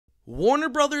Warner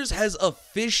Brothers has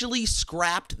officially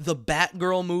scrapped the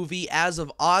Batgirl movie as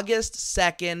of August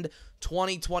 2nd,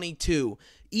 2022,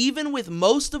 even with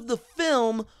most of the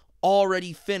film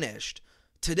already finished.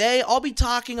 Today, I'll be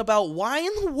talking about why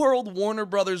in the world Warner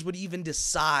Brothers would even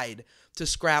decide to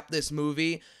scrap this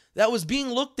movie that was being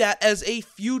looked at as a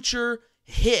future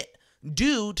hit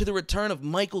due to the return of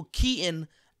Michael Keaton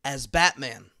as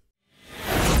Batman.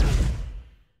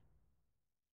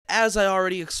 As I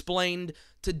already explained,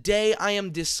 today I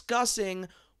am discussing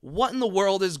what in the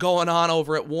world is going on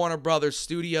over at Warner Brothers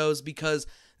Studios because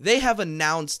they have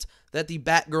announced that the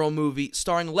Batgirl movie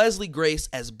starring Leslie Grace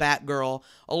as Batgirl,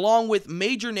 along with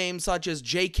major names such as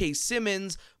J.K.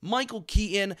 Simmons, Michael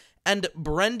Keaton, and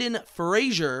Brendan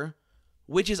Fraser,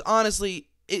 which is honestly,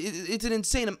 it's an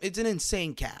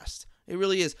insane cast. It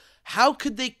really is. How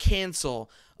could they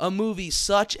cancel a movie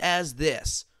such as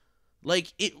this?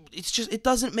 Like, it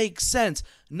doesn't make sense.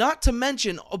 Not to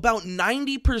mention, about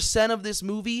 90% of this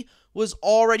movie was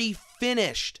already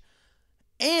finished.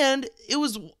 And it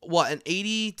was, what, an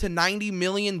 $80 to $90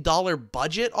 million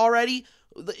budget already?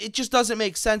 It just doesn't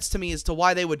make sense to me as to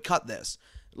why they would cut this.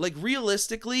 Like,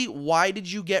 realistically, why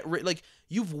did you get rid? Like,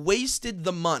 you've wasted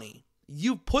the money.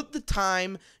 You've put the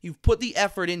time, you've put the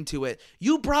effort into it.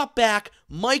 You brought back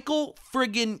Michael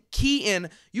friggin' Keaton.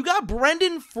 You got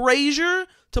Brendan Fraser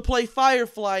to play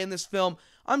Firefly in this film.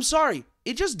 I'm sorry,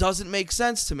 it just doesn't make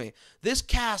sense to me. This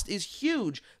cast is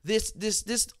huge.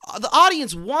 The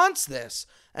audience wants this.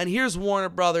 And here's Warner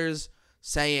Brothers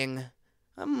saying,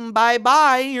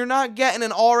 bye-bye, you're not getting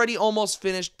an already almost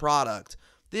finished product.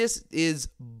 This is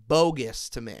bogus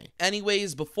to me.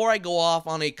 Anyways, before I go off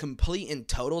on a complete and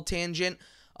total tangent,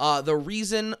 the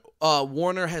reason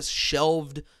Warner has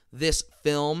shelved this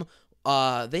film,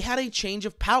 they had a change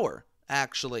of power,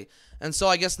 actually. And so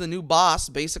I guess the new boss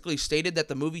basically stated that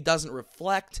the movie doesn't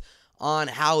reflect on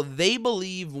how they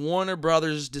believe Warner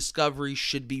Brothers Discovery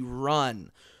should be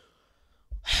run.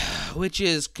 Which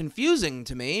is confusing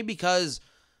to me because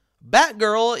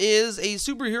Batgirl is a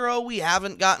superhero we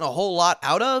haven't gotten a whole lot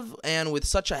out of, and with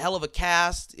such a hell of a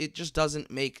cast, it just doesn't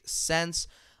make sense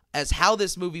as how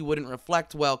this movie wouldn't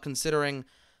reflect well, considering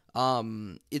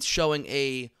it's showing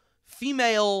a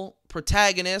female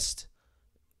protagonist.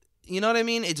 You know what I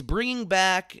mean? It's bringing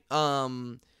back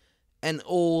an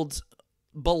old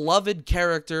beloved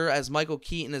character as Michael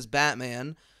Keaton as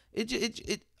Batman.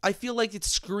 I feel like it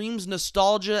screams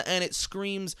nostalgia, and it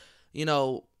screams,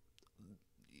 we're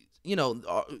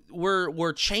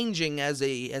changing as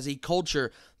a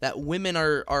culture, that women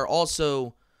are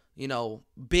also,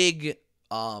 big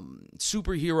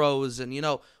superheroes,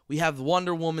 and we have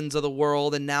Wonder Womans of the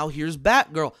world, and now here's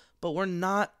Batgirl, but we're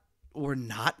not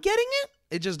getting it.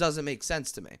 It just doesn't make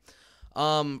sense to me.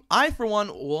 I for one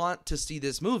want to see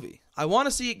this movie. I want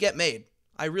to see it get made.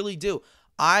 I really do.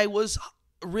 I was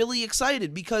really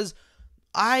excited because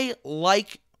I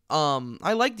like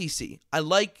DC. I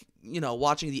like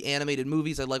watching the animated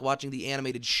movies. I like watching the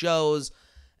animated shows.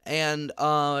 And,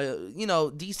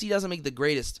 DC doesn't make the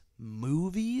greatest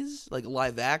movies, like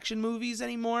live action movies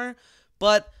anymore.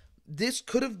 But this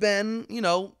could have been,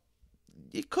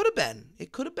 it could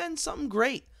have been something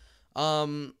great.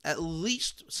 At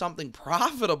least something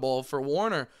profitable for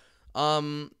Warner.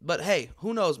 But hey,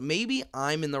 who knows? Maybe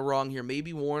I'm in the wrong here.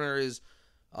 Maybe Warner is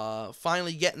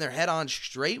finally getting their head on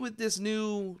straight with this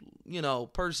new,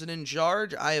 person in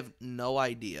charge. I have no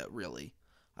idea, really.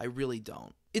 I really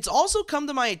don't. It's also come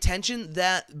to my attention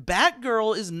that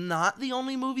Batgirl is not the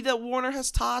only movie that Warner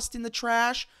has tossed in the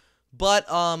trash, but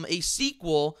a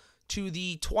sequel to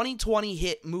the 2020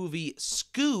 hit movie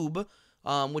Scoob,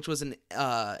 which was an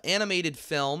animated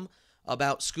film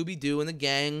about Scooby-Doo and the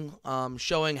gang,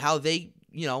 showing how they,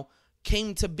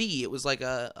 came to be. It was like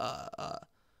a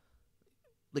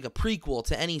prequel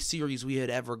to any series we had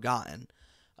ever gotten.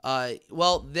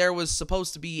 Well, there was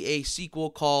supposed to be a sequel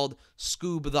called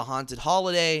Scoob: The Haunted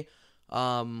Holiday,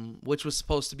 which was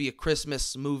supposed to be a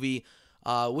Christmas movie,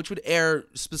 which would air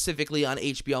specifically on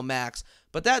HBO Max.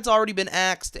 But that's already been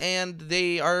axed, and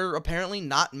they are apparently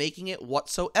not making it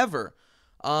whatsoever.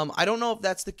 I don't know if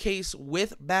that's the case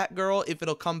with Batgirl, if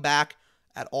it'll come back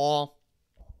at all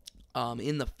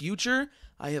in the future.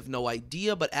 I have no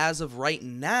idea, but as of right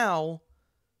now,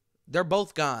 they're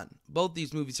both gone. Both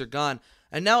these movies are gone.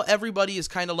 And now everybody is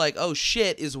kind of like, oh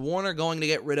shit, is Warner going to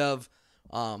get rid of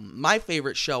my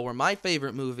favorite show or my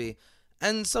favorite movie?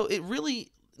 And so it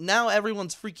really, now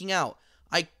everyone's freaking out.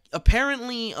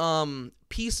 Apparently,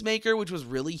 Peacemaker, which was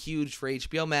really huge for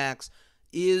HBO Max,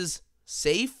 is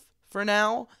safe for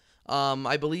now.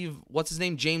 I believe, what's his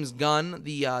name, James Gunn,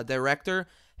 the director,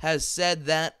 has said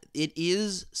that it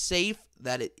is safe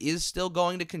that it is still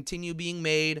going to continue being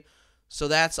made. So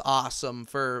that's awesome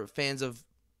for fans of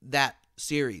that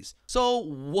series. So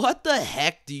what the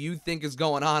heck do you think is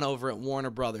going on over at Warner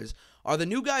Brothers? Are the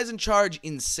new guys in charge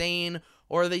insane,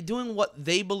 or are they doing what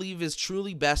they believe is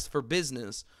truly best for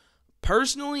business?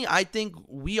 Personally, I think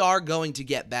we are going to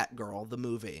get Batgirl, the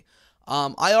movie.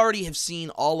 I already have seen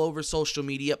all over social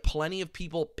media plenty of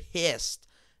people pissed,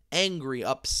 angry,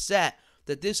 upset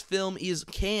that this film is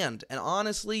canned. And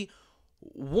honestly,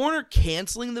 Warner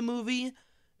canceling the movie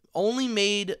only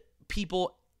made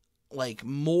people like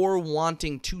more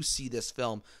wanting to see this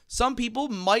film. Some people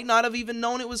might not have even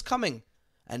known it was coming.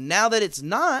 And now that it's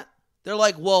not, they're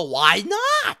like, well, why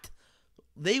not?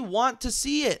 They want to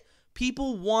see it.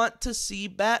 People want to see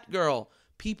Batgirl.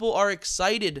 People are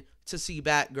excited to see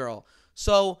Batgirl.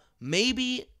 So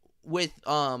maybe with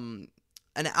an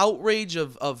outrage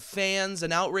of fans,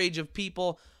 an outrage of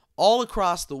people all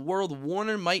across the world,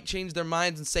 Warner might change their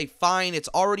minds and say, fine, it's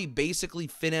already basically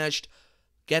finished.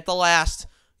 Get the last,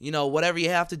 whatever you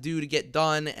have to do to get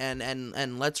done,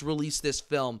 and let's release this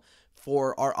film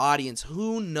for our audience.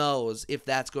 Who knows if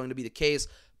that's going to be the case?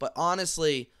 But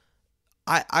honestly,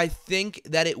 I think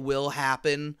that it will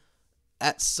happen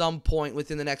at some point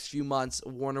within the next few months.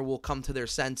 Warner will come to their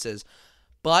senses.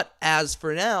 But as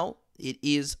for now, it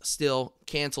is still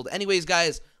canceled. Anyways,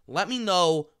 guys, let me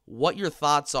know what your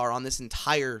thoughts are on this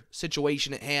entire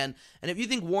situation at hand, and if you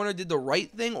think Warner did the right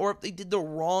thing or if they did the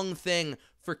wrong thing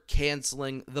for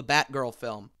canceling the Batgirl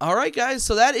film. Alright guys,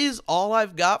 so that is all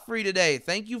I've got for you today.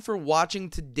 Thank you for watching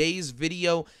today's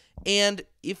video, and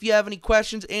if you have any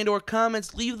questions and or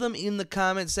comments, leave them in the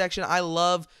comment section. I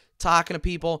love talking to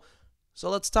people, so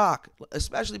let's talk,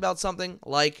 especially about something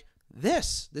like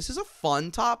this. This is a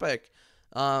fun topic,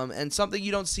 and something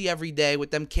you don't see every day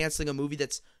with them canceling a movie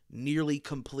that's nearly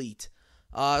complete.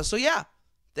 So yeah,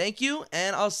 thank you,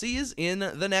 and I'll see you in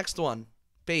the next one.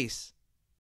 Peace.